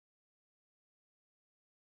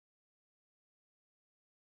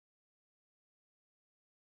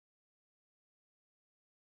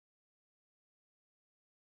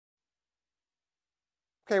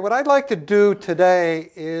Okay, what I'd like to do today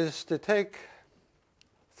is to take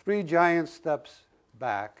 3 giant steps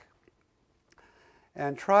back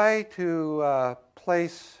and try to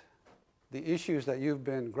place the issues that you've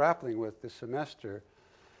been grappling with this semester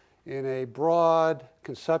in a broad,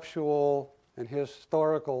 conceptual, and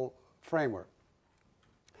historical framework.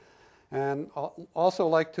 And also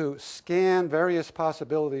like to scan various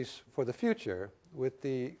possibilities for the future with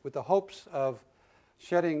the hopes of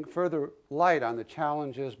shedding further light on the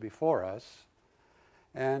challenges before us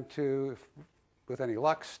and to, with any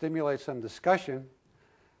luck, stimulate some discussion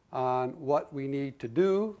on what we need to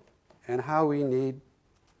do and how we need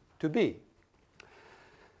to be.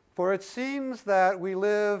 For it seems that we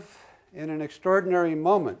live in an extraordinary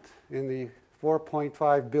moment in the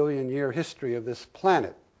 4.5 billion year history of this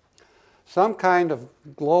planet. Some kind of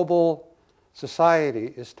global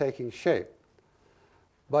society is taking shape,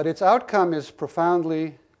 but its outcome is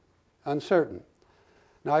profoundly uncertain.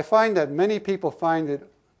 Now, I find that many people find it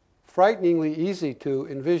frighteningly easy to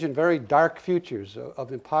envision very dark futures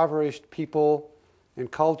of impoverished people and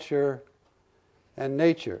culture and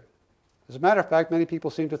nature. As a matter of fact, many people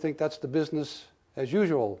seem to think that's the business as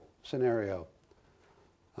usual scenario.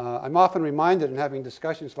 I'm often reminded in having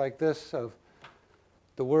discussions like this of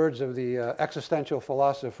the words of the existential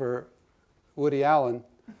philosopher Woody Allen,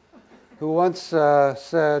 who once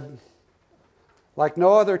said, like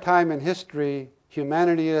no other time in history,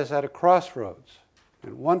 humanity is at a crossroads,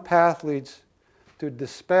 and one path leads to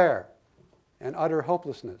despair and utter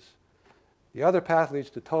hopelessness. The other path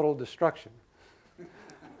leads to total destruction.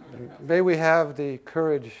 May we have the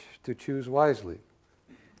courage to choose wisely.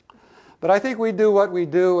 But I think we do what we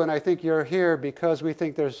do, and I think you're here because we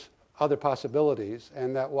think there's other possibilities,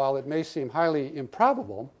 and that while it may seem highly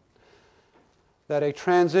improbable, that a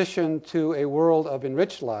transition to a world of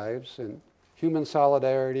enriched lives and human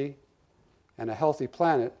solidarity and a healthy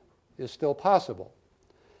planet is still possible.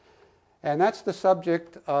 And that's the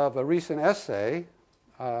subject of a recent essay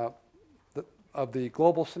of the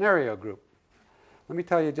Global Scenario Group. Let me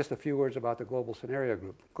tell you just a few words about the Global Scenario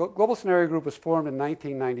Group. Global Scenario Group was formed in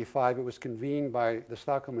 1995. It was convened by the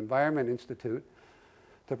Stockholm Environment Institute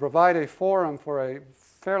to provide a forum for a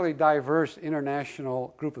fairly diverse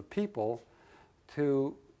international group of people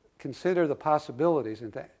to consider the possibilities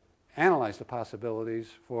and to analyze the possibilities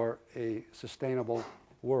for a sustainable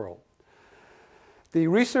world. The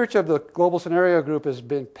research of the Global Scenario Group has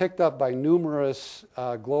been picked up by numerous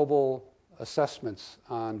global assessments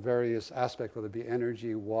on various aspects, whether it be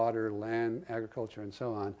energy, water, land, agriculture, and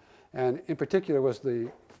so on. And in particular was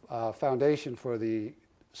the foundation for the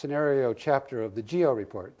scenario chapter of the GEO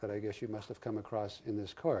report that I guess you must have come across in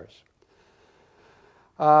this course.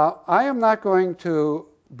 I am not going to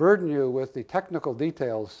burden you with the technical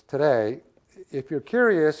details today. If you're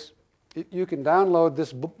curious, you can download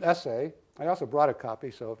this essay. I also brought a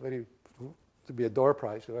copy, so if any, to be a door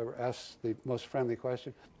prize, whoever asks the most friendly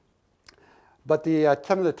question. But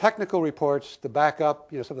some of the technical reports to back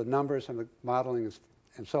up, some of the numbers and the modeling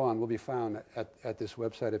and so on will be found at this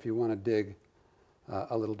website if you want to dig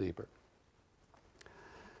a little deeper.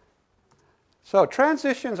 So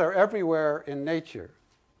transitions are everywhere in nature.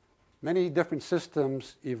 Many different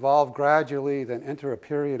systems evolve gradually, then enter a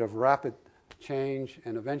period of rapid change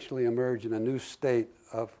and eventually emerge in a new state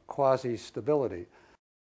of quasi-stability.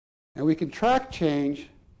 And we can track change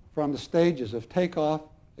from the stages of takeoff,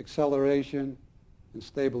 acceleration, and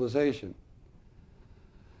stabilization.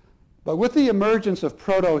 But with the emergence of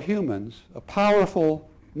proto-humans, a powerful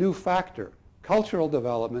new factor, cultural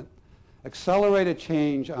development, accelerated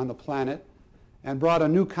change on the planet and brought a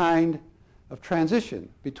new kind of transition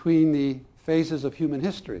between the phases of human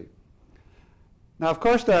history. Now, of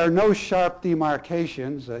course, there are no sharp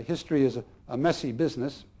demarcations. History is a messy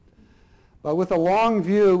business. But with a long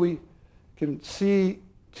view, we can see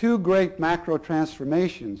 2 great macro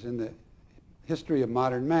transformations in the history of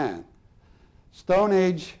modern man. Stone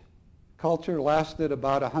Age culture lasted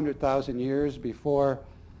about 100,000 years before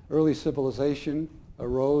early civilization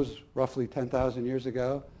arose roughly 10,000 years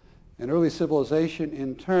ago. And early civilization,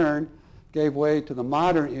 in turn, gave way to the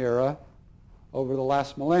modern era over the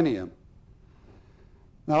last millennium.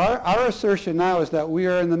 Now, our assertion now is that we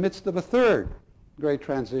are in the midst of a 3rd great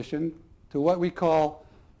transition to what we call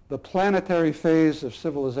the planetary phase of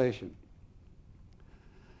civilization.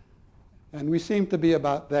 And we seem to be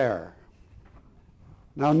about there.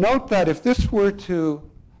 Now, note that if this were to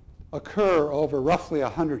occur over roughly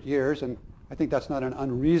 100 years, and I think that's not an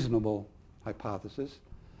unreasonable hypothesis,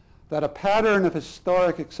 that a pattern of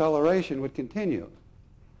historic acceleration would continue.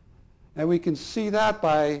 And we can see that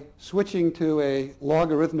by switching to a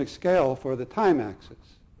logarithmic scale for the time axis.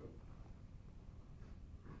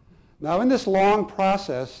 Now, in this long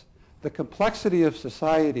process, the complexity of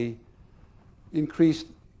society increased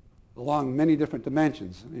along many different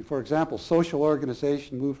dimensions. I mean, for example, social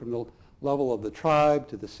organization moved from the level of the tribe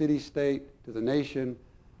to the city-state to the nation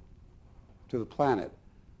to the planet.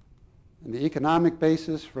 And the economic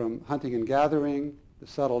basis from hunting and gathering to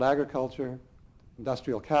settled agriculture,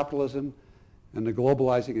 industrial capitalism, and the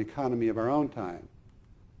globalizing economy of our own time.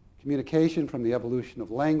 Communication from the evolution of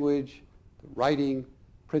language to writing,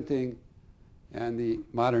 printing, and the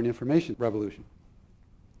modern information revolution.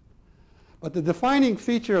 But the defining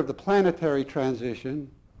feature of the planetary transition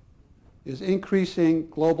is increasing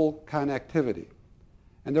global connectivity.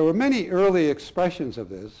 And there were many early expressions of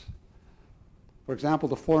this. For example,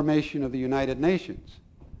 the formation of the United Nations,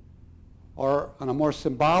 or on a more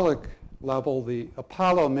symbolic level, the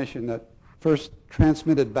Apollo mission that first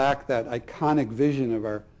transmitted back that iconic vision of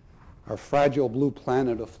our fragile blue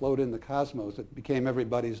planet afloat in the cosmos. It became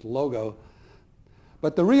everybody's logo.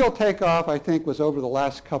 But the real takeoff, I think, was over the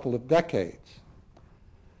last couple of decades.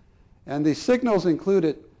 And the signals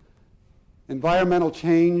included environmental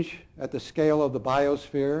change at the scale of the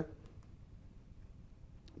biosphere,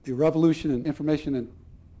 the revolution in information and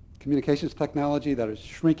communications technology that is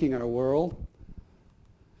shrinking our world,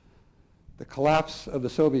 the collapse of the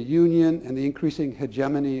Soviet Union and the increasing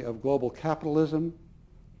hegemony of global capitalism,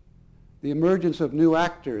 the emergence of new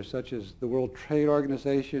actors such as the World Trade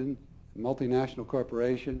Organization, multinational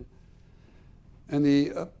corporation, and the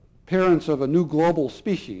appearance of a new global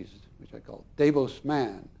species, which I call Davos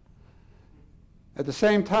man. At the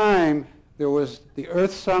same time, there was the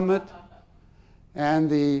Earth Summit and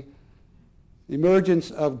the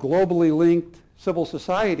emergence of globally linked civil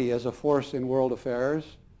society as a force in world affairs,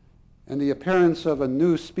 and the appearance of a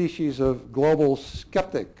new species of global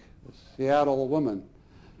skeptic, the Seattle woman.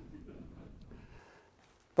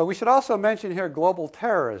 But we should also mention here global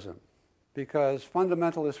terrorism, because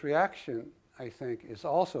fundamentalist reaction, I think, is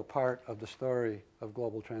also part of the story of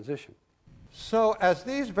global transition. So as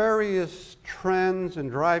these various trends and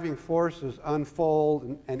driving forces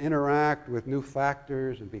unfold and interact with new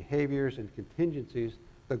factors and behaviors and contingencies,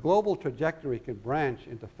 the global trajectory can branch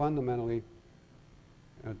into fundamentally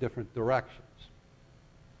different directions.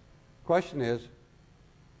 The question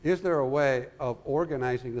is there a way of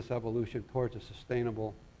organizing this evolution towards a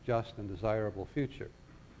sustainable, just, and desirable future?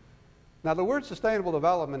 Now, the word sustainable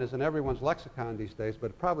development is in everyone's lexicon these days,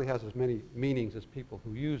 but it probably has as many meanings as people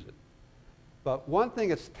who use it. But one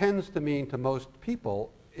thing it tends to mean to most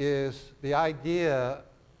people is the idea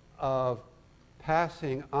of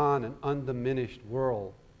passing on an undiminished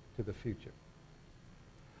world to the future.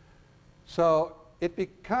 So it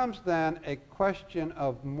becomes then a question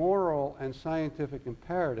of moral and scientific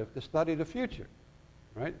imperative to study the future,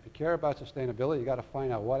 right? If you care about sustainability, you've got to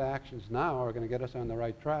find out what actions now are going to get us on the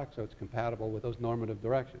right track so it's compatible with those normative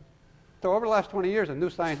directions. So over the last 20 years, a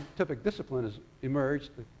new scientific discipline has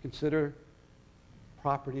emerged to consider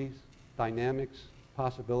properties, dynamics,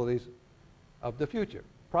 possibilities of the future.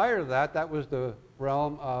 Prior to that, that was the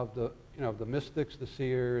realm of the mystics, the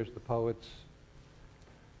seers, the poets,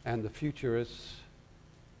 and the futurists,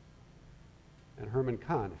 and Herman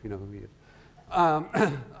Kahn, if you know who he is.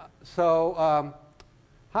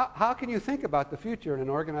 How can you think about the future in an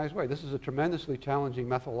organized way? This is a tremendously challenging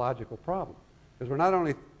methodological problem, because we're not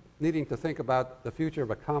only needing to think about the future of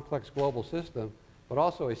a complex global system, but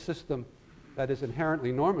also a system that is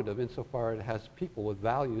inherently normative insofar as it has people with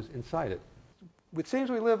values inside it. It seems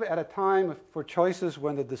we live at a time for choices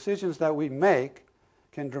when the decisions that we make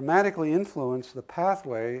can dramatically influence the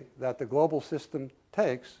pathway that the global system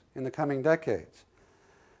takes in the coming decades.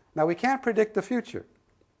 Now, we can't predict the future.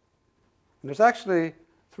 And there's actually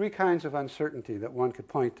three kinds of uncertainty that one could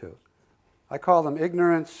point to. I call them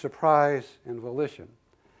ignorance, surprise, and volition.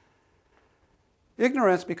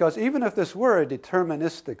 Ignorance, because even if this were a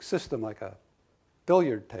deterministic system like a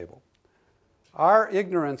billiard table, our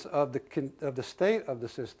ignorance of the state of the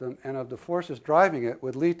system and of the forces driving it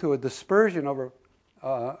would lead to a dispersion over,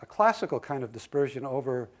 a classical kind of dispersion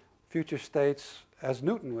over future states as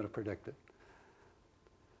Newton would have predicted.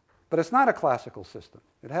 But it's not a classical system.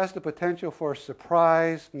 It has the potential for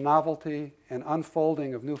surprise, novelty, and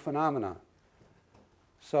unfolding of new phenomena.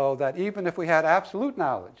 So that even if we had absolute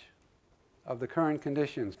knowledge of the current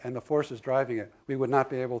conditions and the forces driving it, we would not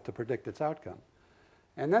be able to predict its outcome.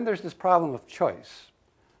 And then there's this problem of choice,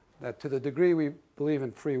 that to the degree we believe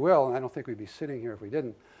in free will, and I don't think we'd be sitting here if we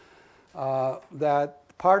didn't,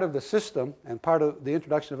 that part of the system and part of the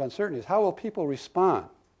introduction of uncertainty is how will people respond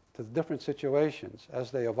to the different situations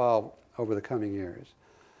as they evolve over the coming years.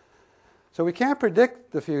 So we can't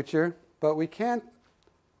predict the future, but we can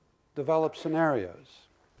develop scenarios.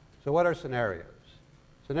 So what are scenarios?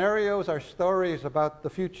 Scenarios are stories about the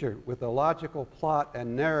future with a logical plot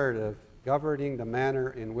and narrative governing the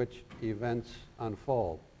manner in which events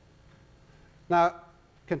unfold. Now,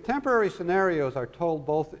 contemporary scenarios are told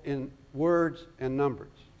both in words and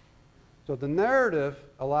numbers. So the narrative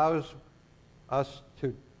allows us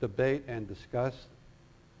to debate and discuss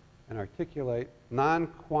and articulate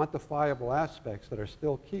non-quantifiable aspects that are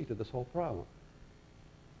still key to this whole problem.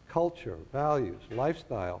 Culture, values,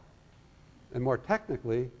 lifestyle, and more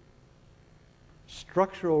technically,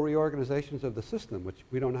 structural reorganizations of the system, which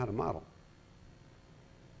we don't know how to model.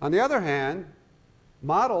 On the other hand,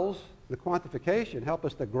 models, the quantification, help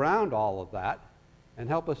us to ground all of that and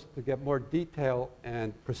help us to get more detail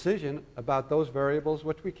and precision about those variables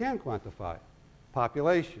which we can quantify.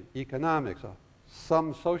 Population, economics,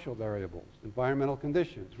 some social variables, environmental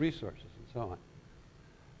conditions, resources, and so on.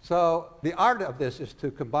 So the art of this is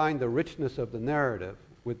to combine the richness of the narrative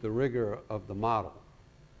with the rigor of the model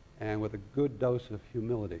and with a good dose of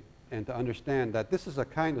humility, and to understand that this is a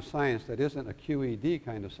kind of science that isn't a QED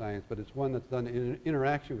kind of science, but it's one that's done in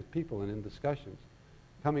interaction with people and in discussions,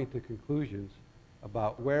 coming to conclusions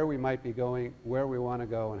about where we might be going, where we want to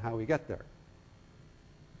go, and how we get there.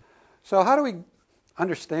 So how do we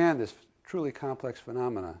understand this truly complex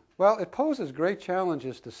phenomena? Well, it poses great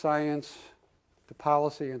challenges to science, to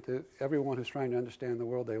policy, and to everyone who's trying to understand the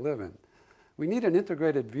world they live in. We need an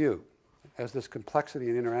integrated view as this complexity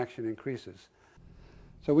and interaction increases.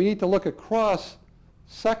 So we need to look across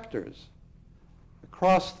sectors,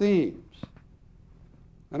 across themes,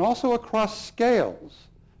 and also across scales,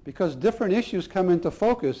 because different issues come into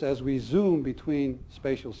focus as we zoom between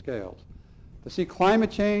spatial scales. To see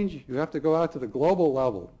climate change, you have to go out to the global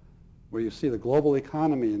level, where you see the global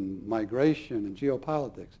economy and migration and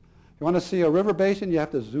geopolitics. If you want to see a river basin, you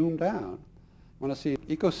have to zoom down. You want to see an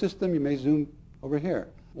ecosystem, you may zoom over here.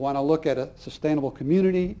 You want to look at a sustainable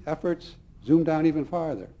community efforts, zoom down even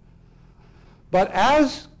farther. But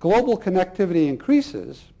as global connectivity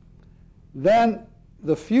increases, then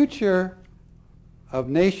the future of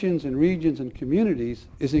nations and regions and communities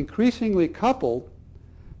is increasingly coupled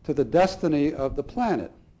to the destiny of the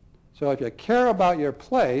planet. So if you care about your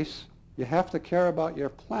place, you have to care about your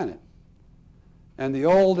planet. And the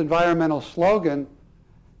old environmental slogan,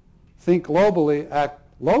 think globally, act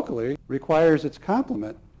locally, requires its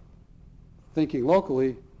complement, thinking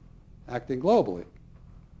locally, acting globally.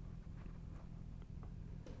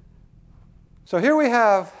 So here we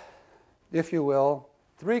have, if you will,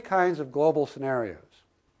 three kinds of global scenarios: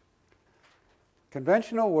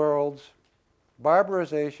 conventional worlds,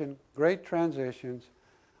 barbarization, great transitions,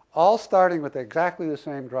 all starting with exactly the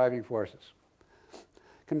same driving forces.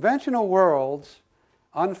 Conventional worlds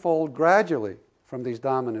unfold gradually from these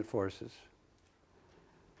dominant forces,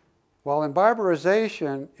 while in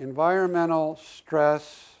barbarization, environmental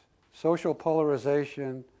stress, social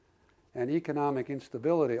polarization, and economic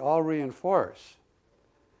instability all reinforce,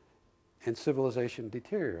 and civilization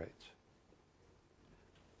deteriorates.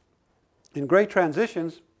 In great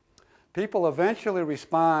transitions, people eventually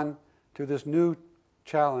respond to this new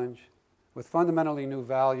challenge with fundamentally new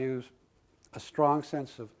values, a strong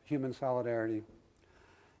sense of human solidarity,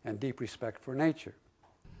 and deep respect for nature.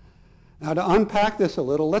 Now, to unpack this a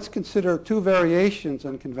little, let's consider two variations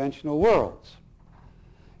on conventional worlds.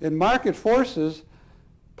 In market forces,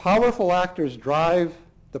 powerful actors drive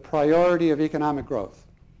the priority of economic growth,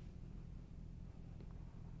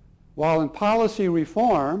 while in policy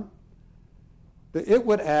reform, it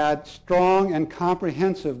would add strong and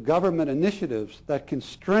comprehensive government initiatives that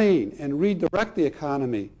constrain and redirect the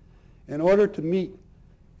economy in order to meet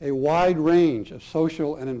a wide range of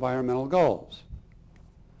social and environmental goals.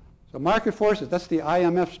 So market forces, that's the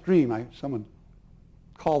IMF dream. Someone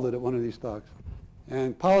called it at one of these talks.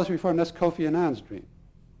 And policy reform, that's Kofi Annan's dream.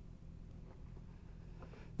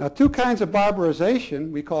 Now, two kinds of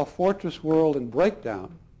barbarization we call fortress world and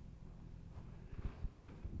breakdown.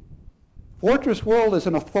 Fortress world is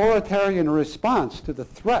an authoritarian response to the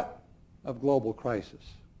threat of global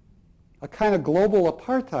crisis. A kind of global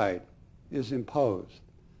apartheid is imposed,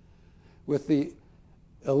 with the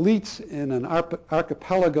elites in an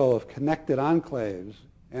archipelago of connected enclaves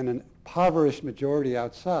and an impoverished majority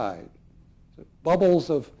outside. So bubbles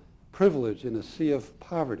of privilege in a sea of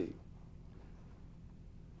poverty.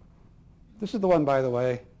 This is the one, by the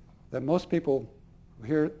way, that most people who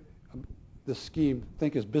hear this scheme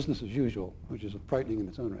think is business as usual, which is frightening in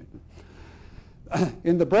its own right.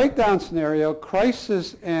 In the breakdown scenario,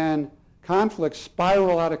 crisis and conflict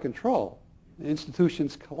spiral out of control.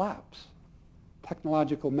 Institutions collapse.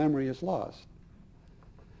 Technological memory is lost.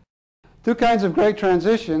 Two kinds of great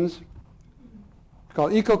transitions.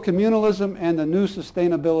 called Eco-Communalism and the New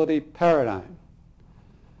Sustainability Paradigm.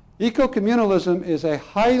 Eco-communalism is a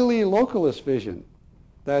highly localist vision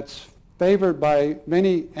that's favored by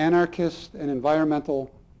many anarchist and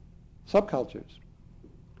environmental subcultures.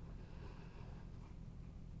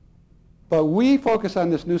 But we focus on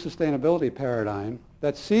this new sustainability paradigm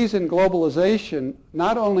that sees in globalization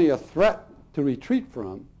not only a threat to retreat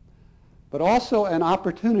from, but also an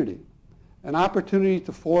opportunity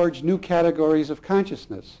to forge new categories of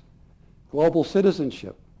consciousness, global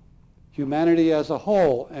citizenship, humanity as a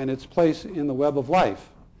whole and its place in the web of life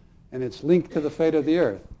and its link to the fate of the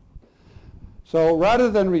earth. So rather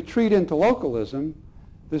than retreat into localism,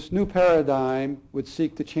 this new paradigm would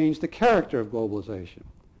seek to change the character of globalization.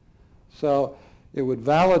 So it would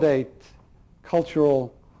validate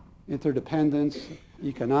cultural interdependence,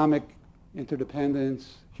 economic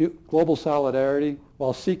interdependence, global solidarity,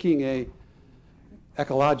 while seeking a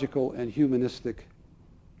ecological and humanistic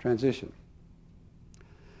transition.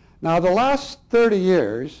 Now, the last 30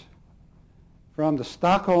 years, from the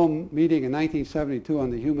Stockholm meeting in 1972 on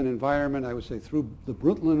the human environment, I would say through the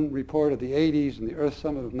Brundtland report of the 80s and the Earth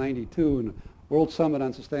Summit of 92 and the World Summit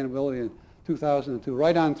on Sustainability in 2002,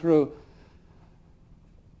 right on through,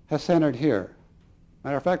 has centered here.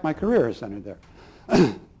 Matter of fact, my career is centered there.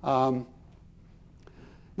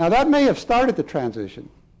 Now, that may have started the transition,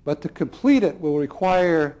 but to complete it will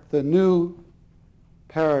require the new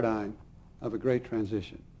paradigm of a great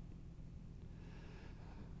transition.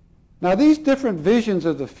 Now, these different visions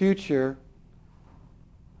of the future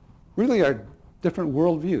really are different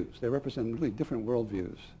worldviews. They represent really different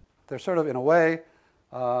worldviews. They're sort of, in a way,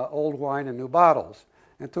 old wine in new bottles.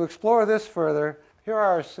 And to explore this further, here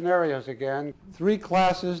are our scenarios again. 3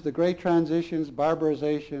 classes: the great transitions,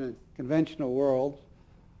 barbarization, and conventional worlds,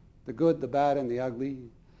 the good, the bad, and the ugly,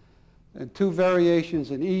 and 2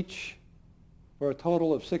 variations in each for a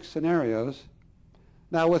total of 6 scenarios.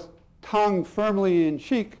 Now, with tongue firmly in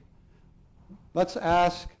cheek, let's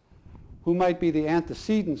ask who might be the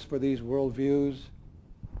antecedents for these worldviews,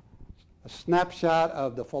 a snapshot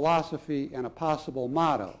of the philosophy, and a possible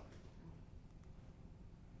motto.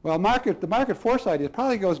 Well, the market force idea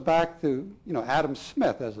probably goes back to Adam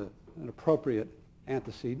Smith as an appropriate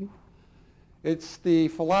antecedent. It's the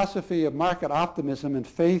philosophy of market optimism and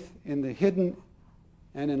faith in the hidden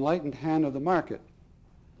and enlightened hand of the market.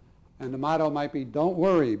 And the motto might be, don't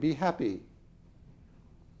worry, be happy.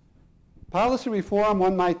 Policy reform,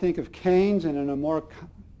 one might think of Keynes, and in a more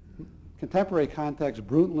contemporary context,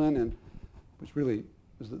 Brundtland, and which really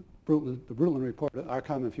was the Brundtland report, Our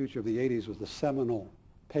Common Future of the 80s, was the seminal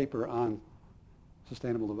paper on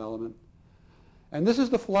sustainable development. And this is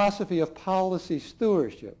the philosophy of policy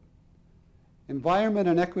stewardship, environment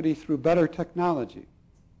and equity through better technology.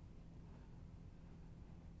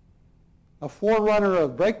 A forerunner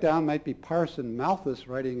of breakdown might be Parson Malthus,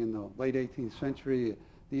 writing in the late 18th century,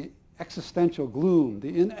 the existential gloom,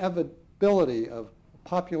 the inevitability of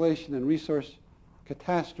population and resource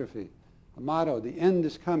catastrophe. A motto, the end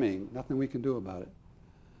is coming, nothing we can do about it.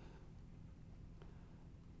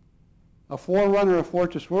 A forerunner of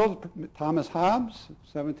Fortress World, Thomas Hobbes,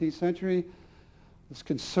 17th century, is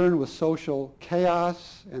concerned with social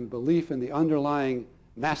chaos and belief in the underlying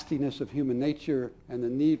nastiness of human nature and the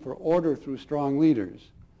need for order through strong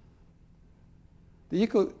leaders. The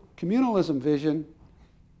eco-communalism vision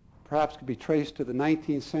perhaps could be traced to the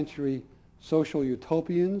 19th century social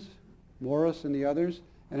utopians, Morris and the others,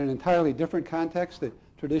 in an entirely different context, the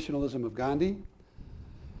traditionalism of Gandhi.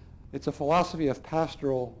 It's a philosophy of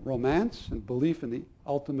pastoral romance and belief in the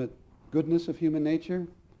ultimate goodness of human nature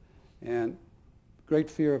and great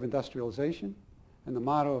fear of industrialization. And the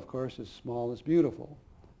motto, of course, is small is beautiful.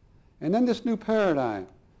 And then this new paradigm.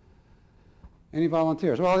 Any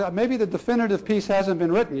volunteers? Well, maybe the definitive piece hasn't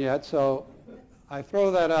been written yet, so I throw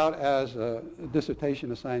that out as a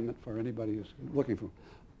dissertation assignment for anybody who's looking for.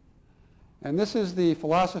 And this is the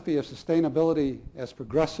philosophy of sustainability as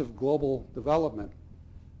progressive global development.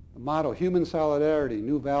 The motto, human solidarity,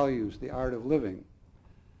 new values, the art of living.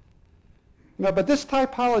 But this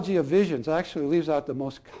typology of visions actually leaves out the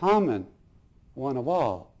most common one of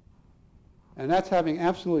all. And that's having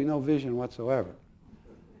absolutely no vision whatsoever.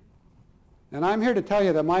 And I'm here to tell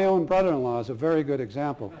you that my own brother-in-law is a very good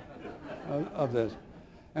example of this.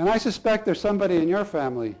 And I suspect there's somebody in your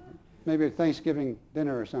family, maybe at Thanksgiving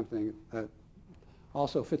dinner or something, that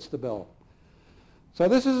also fits the bill. So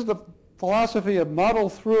this is the philosophy of muddle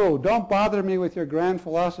through. Don't bother me with your grand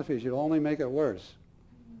philosophies. You'll only make it worse.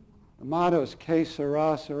 The motto is que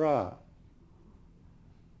sera, sera.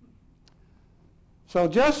 So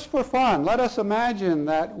just for fun, let us imagine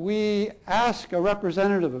that we ask a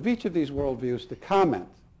representative of each of these worldviews to comment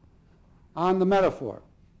on the metaphor.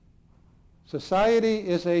 Society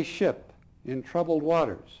is a ship in troubled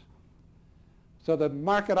waters. So the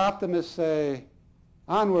market optimists say,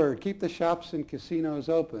 onward, keep the shops and casinos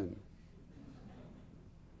open.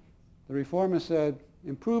 The reformist said,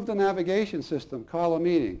 improve the navigation system, call a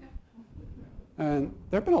meeting. And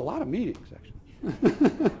there have been a lot of meetings,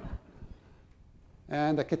 actually.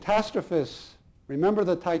 And the catastrophists, remember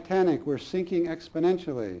the Titanic, we're sinking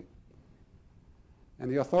exponentially. And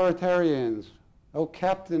the authoritarians, oh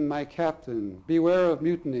captain, my captain, beware of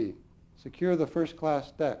mutiny, secure the first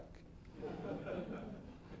class deck.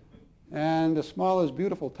 And the small is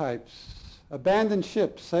beautiful types, abandoned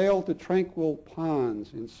ships sail to tranquil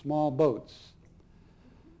ponds in small boats.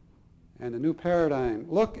 And a new paradigm,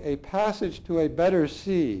 look, a passage to a better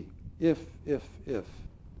sea, if.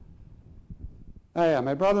 Oh yeah,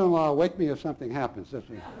 my brother-in-law, wake me if something happens.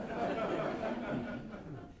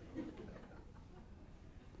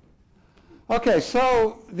 Okay,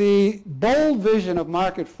 so the bold vision of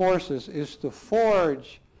market forces is to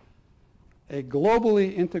forge a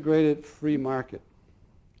globally integrated free market.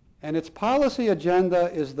 And its policy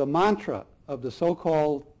agenda is the mantra of the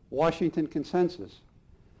so-called Washington Consensus.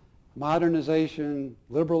 Modernization,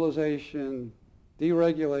 liberalization,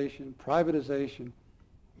 deregulation, privatization,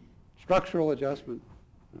 structural adjustment,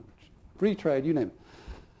 free trade, you name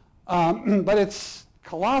it. But its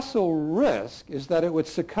colossal risk is that it would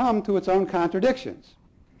succumb to its own contradictions.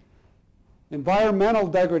 Environmental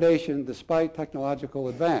degradation despite technological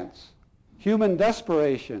advance. Human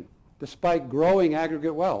desperation despite growing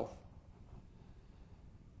aggregate wealth.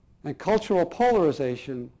 And cultural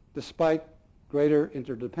polarization despite greater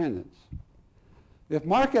interdependence. If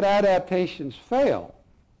market adaptations fail,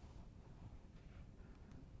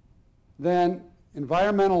 then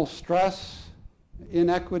environmental stress,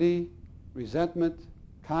 inequity, resentment,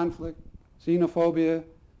 conflict, xenophobia,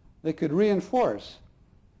 they could reinforce.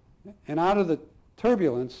 And out of the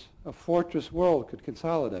turbulence, a fortress world could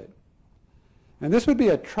consolidate. And this would be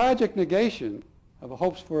a tragic negation of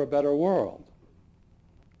hopes for a better world.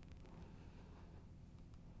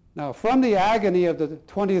 Now, from the agony of the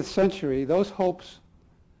 20th century, those hopes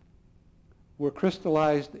were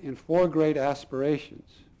crystallized in four great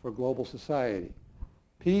aspirations for global society: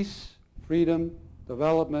 peace, freedom,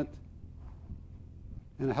 development,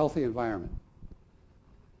 and a healthy environment.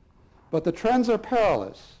 But the trends are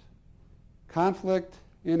perilous. Conflict,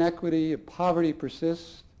 inequity, poverty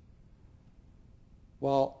persist,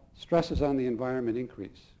 while stresses on the environment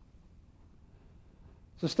increase.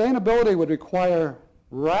 Sustainability would require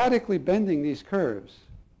radically bending these curves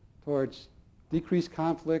towards decreased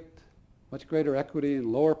conflict, much greater equity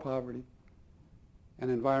and lower poverty, and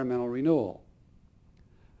environmental renewal.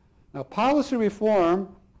 Now, policy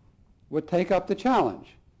reform would take up the challenge.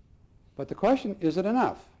 But the question, is it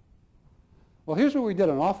enough? Well, here's where we did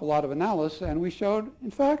an awful lot of analysis, and we showed, in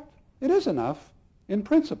fact, it is enough in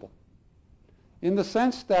principle, in the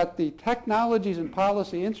sense that the technologies and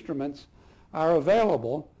policy instruments are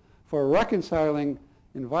available for reconciling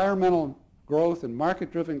environmental growth and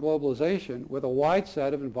market-driven globalization with a wide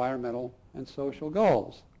set of environmental and social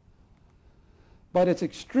goals. But it's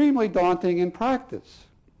extremely daunting in practice.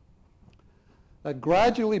 That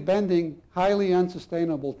gradually bending highly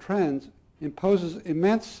unsustainable trends imposes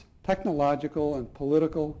immense technological and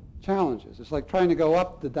political challenges. It's like trying to go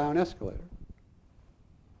up the down escalator.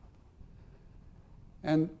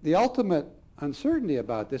 And the ultimate uncertainty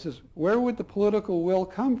about this is, where would the political will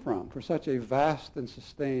come from for such a vast and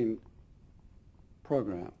sustained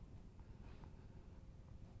program?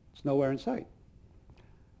 It's nowhere in sight.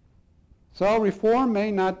 So reform may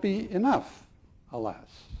not be enough, alas.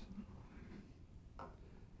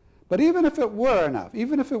 But even if it were enough,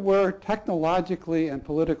 even if it were technologically and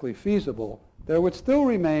politically feasible, there would still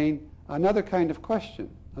remain another kind of question,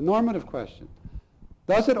 a normative question.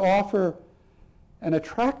 Does it offer an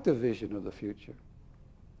attractive vision of the future?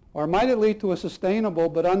 Or might it lead to a sustainable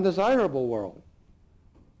but undesirable world?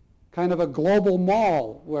 Kind of a global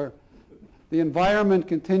mall where the environment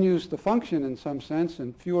continues to function in some sense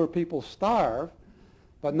and fewer people starve,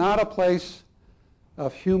 but not a place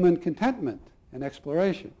of human contentment and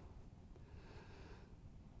exploration.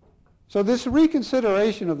 So this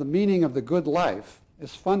reconsideration of the meaning of the good life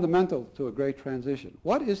is fundamental to a great transition.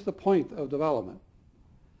 What is the point of development?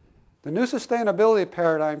 The new sustainability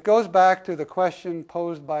paradigm goes back to the question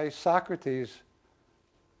posed by Socrates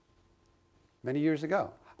many years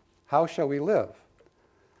ago. How shall we live?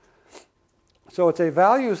 So it's a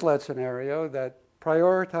values-led scenario that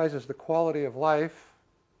prioritizes the quality of life,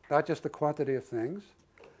 not just the quantity of things,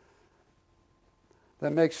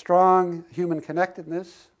 that makes strong human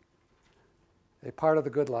connectedness a part of the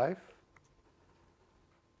good life,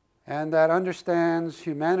 and that understands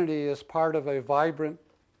humanity as part of a vibrant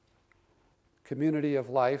community of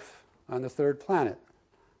life on the third planet.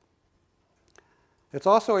 It's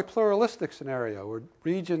also a pluralistic scenario where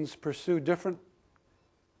regions pursue different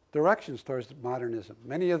directions towards modernism,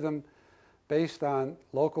 many of them based on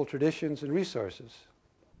local traditions and resources.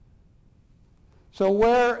 So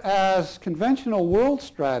whereas conventional world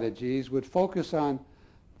strategies would focus on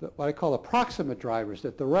what I call the proximate drivers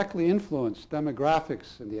that directly influence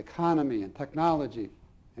demographics and the economy and technology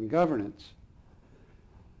and governance,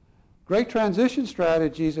 great transition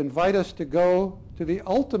strategies invite us to go to the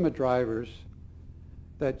ultimate drivers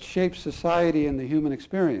that shape society and the human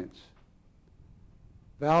experience: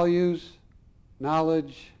 values,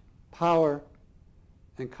 knowledge, power,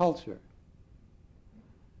 and culture.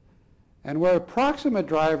 And where proximate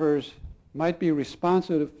drivers might be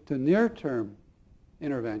responsive to near-term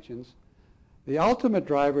interventions, the ultimate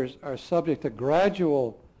drivers are subject to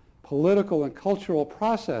gradual political and cultural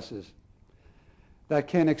processes that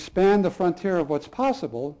can expand the frontier of what's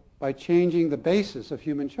possible by changing the basis of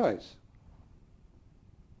human choice.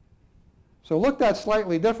 So looked at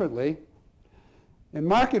slightly differently, in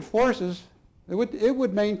market forces, it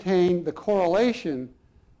would maintain the correlation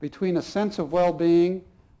between a sense of well-being,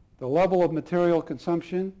 the level of material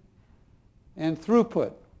consumption, and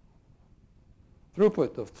throughput,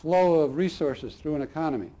 the flow of resources through an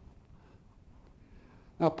economy.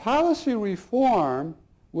 Now, policy reform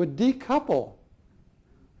would decouple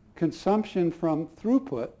consumption from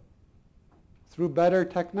throughput through better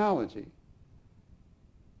technology,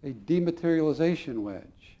 a dematerialization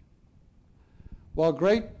wedge, while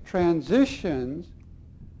great transitions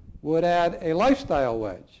would add a lifestyle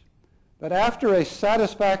wedge. But after a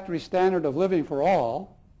satisfactory standard of living for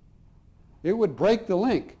all, it would break the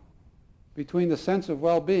link between the sense of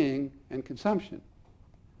well-being and consumption.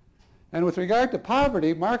 And with regard to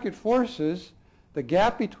poverty, market forces, the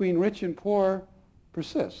gap between rich and poor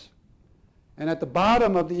persists. And at the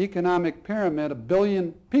bottom of the economic pyramid, 1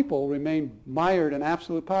 billion people remain mired in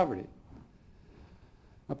absolute poverty.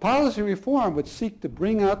 A policy reform would seek to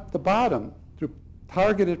bring up the bottom through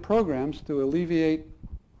targeted programs to alleviate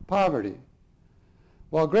poverty,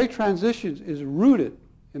 while great transitions is rooted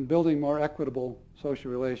in building more equitable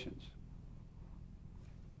social relations.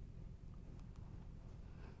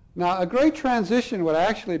 Now, a great transition would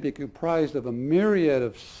actually be comprised of a myriad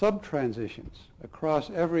of sub-transitions across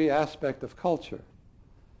every aspect of culture.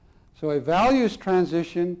 So a values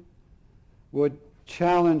transition would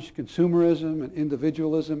challenge consumerism and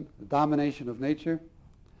individualism, the domination of nature.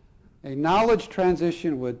 A knowledge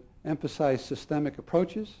transition would emphasize systemic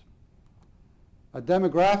approaches. A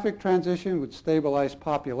demographic transition would stabilize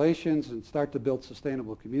populations and start to build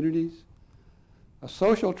sustainable communities. A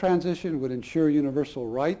social transition would ensure universal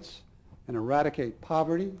rights and eradicate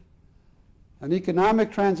poverty. An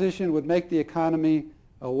economic transition would make the economy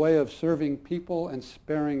a way of serving people and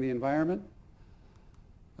sparing the environment.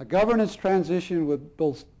 A governance transition would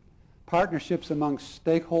build partnerships among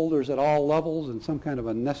stakeholders at all levels in some kind of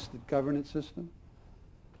a nested governance system.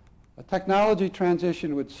 A technology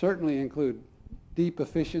transition would certainly include deep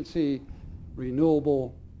efficiency,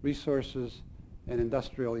 renewable resources, and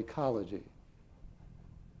industrial ecology.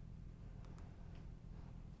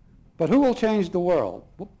 But who will change the world?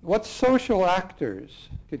 What social actors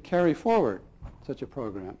could carry forward such a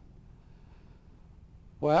program?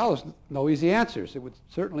 Well, there's no easy answers. It would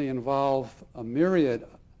certainly involve a myriad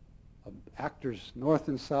of actors, north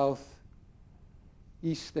and south,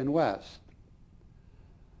 east and west.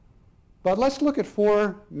 But let's look at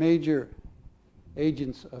 4 major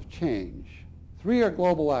agents of change. 3 are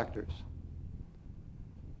global actors: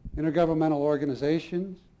 intergovernmental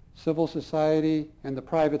organizations, civil society, and the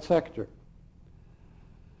private sector.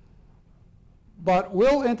 But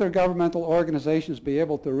will intergovernmental organizations be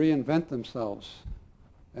able to reinvent themselves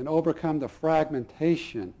and overcome the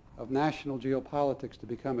fragmentation of national geopolitics to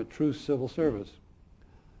become a true civil service?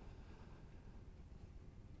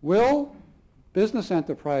 Will business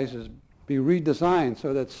enterprises be redesigned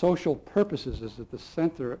so that social purposes is at the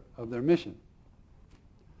center of their mission?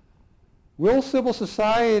 Will civil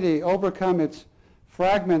society overcome its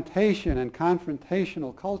fragmentation and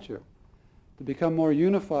confrontational culture to become more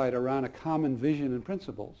unified around a common vision and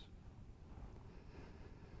principles?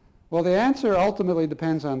 Well, the answer ultimately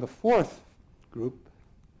depends on the 4th group,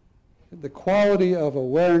 the quality of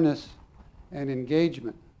awareness and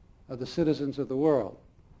engagement of the citizens of the world.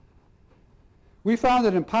 We found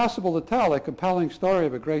it impossible to tell a compelling story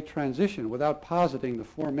of a great transition without positing the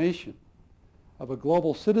formation of a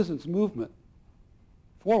global citizens movement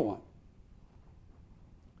for one.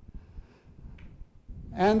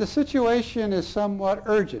 And the situation is somewhat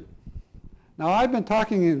urgent. Now, I've been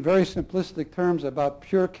talking in very simplistic terms about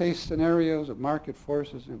pure case scenarios of market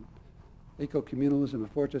forces and eco-communalism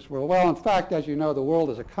and fortress world. Well, in fact, as you know, the world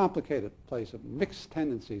is a complicated place of mixed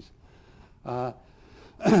tendencies,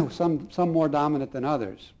 some more dominant than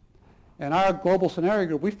others. In our global scenario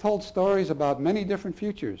group, we've told stories about many different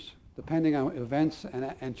futures, depending on events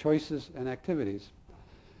and choices and activities.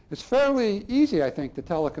 It's fairly easy, I think, to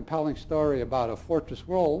tell a compelling story about a fortress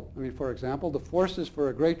world. I mean, for example, the forces for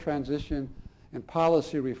a great transition and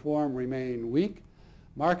policy reform remain weak.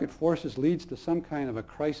 Market forces leads to some kind of a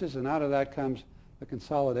crisis, and out of that comes the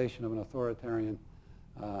consolidation of an authoritarian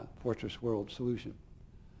fortress world solution.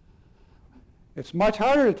 It's much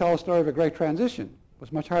harder to tell a story of a great transition. It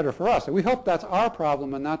was much harder for us. And we hope that's our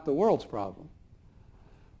problem and not the world's problem.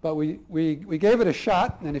 But we gave it a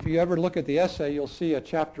shot, and if you ever look at the essay, you'll see a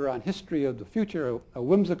chapter on history of the future, a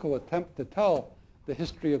whimsical attempt to tell the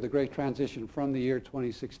history of the Great Transition from the year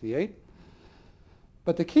 2068.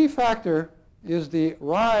 But the key factor is the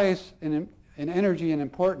rise in energy and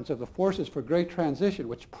importance of the forces for great transition,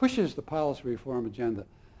 which pushes the policy reform agenda,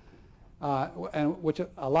 and which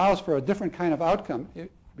allows for a different kind of outcome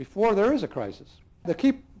before there is a crisis. The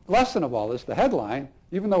key lesson of all this, the headline,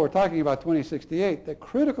 even though we're talking about 2068, the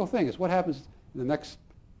critical thing is what happens in the next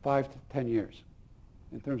 5 to 10 years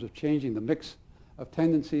in terms of changing the mix of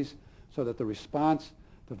tendencies so that the response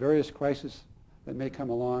to various crises that may come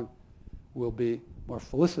along will be more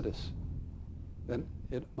felicitous than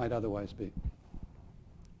it might otherwise be.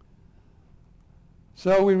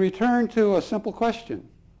 So we return to a simple question,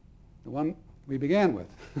 the one we began with.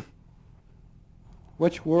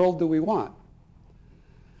 Which world do we want?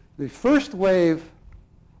 The first wave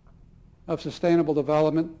of sustainable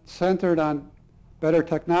development centered on better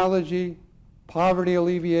technology, poverty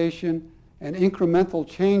alleviation, and incremental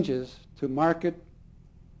changes to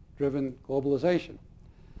market-driven globalization.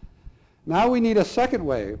 Now we need a second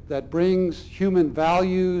wave that brings human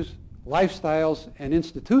values, lifestyles, and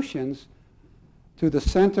institutions to the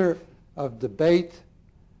center of debate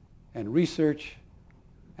and research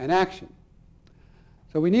and action.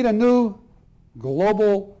 So we need a new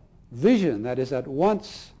global vision that is at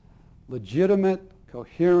once legitimate,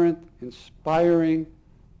 coherent, inspiring,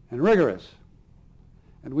 and rigorous.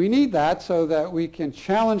 And we need that so that we can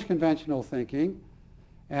challenge conventional thinking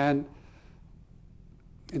and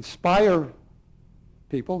inspire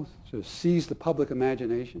people to seize the public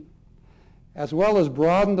imagination, as well as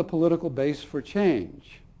broaden the political base for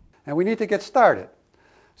change. And we need to get started.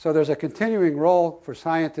 So there's a continuing role for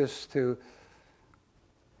scientists to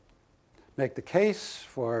make the case,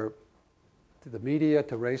 for the media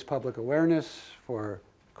to raise public awareness, for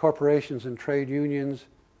corporations and trade unions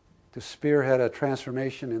to spearhead a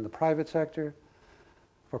transformation in the private sector,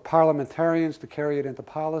 for parliamentarians to carry it into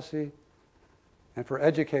policy, and for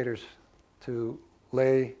educators to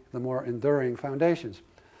lay the more enduring foundations.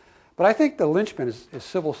 But I think the linchpin is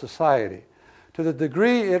civil society. To the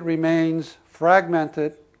degree it remains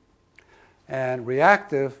fragmented and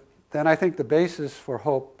reactive, then I think the basis for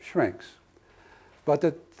hope shrinks. But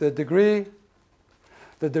the degree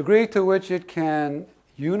to which it can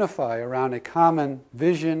unify around a common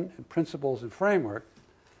vision and principles and framework,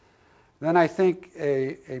 then I think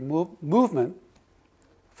a movement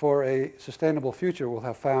for a sustainable future will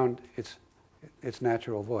have found its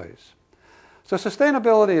natural voice. So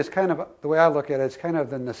sustainability is kind of, the way I look at it, it's kind of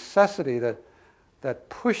the necessity that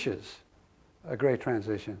pushes a great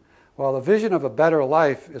transition, while the vision of a better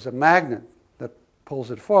life is a magnet that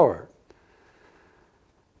pulls it forward.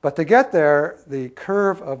 But to get there, the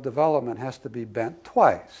curve of development has to be bent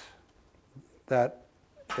twice. That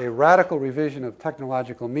a radical revision of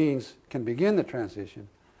technological means can begin the transition,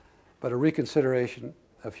 but a reconsideration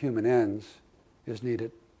of human ends is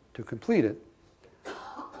needed to complete it.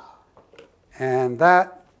 And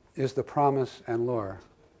that is the promise and lure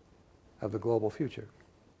of the global future.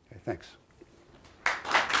 Okay, thanks.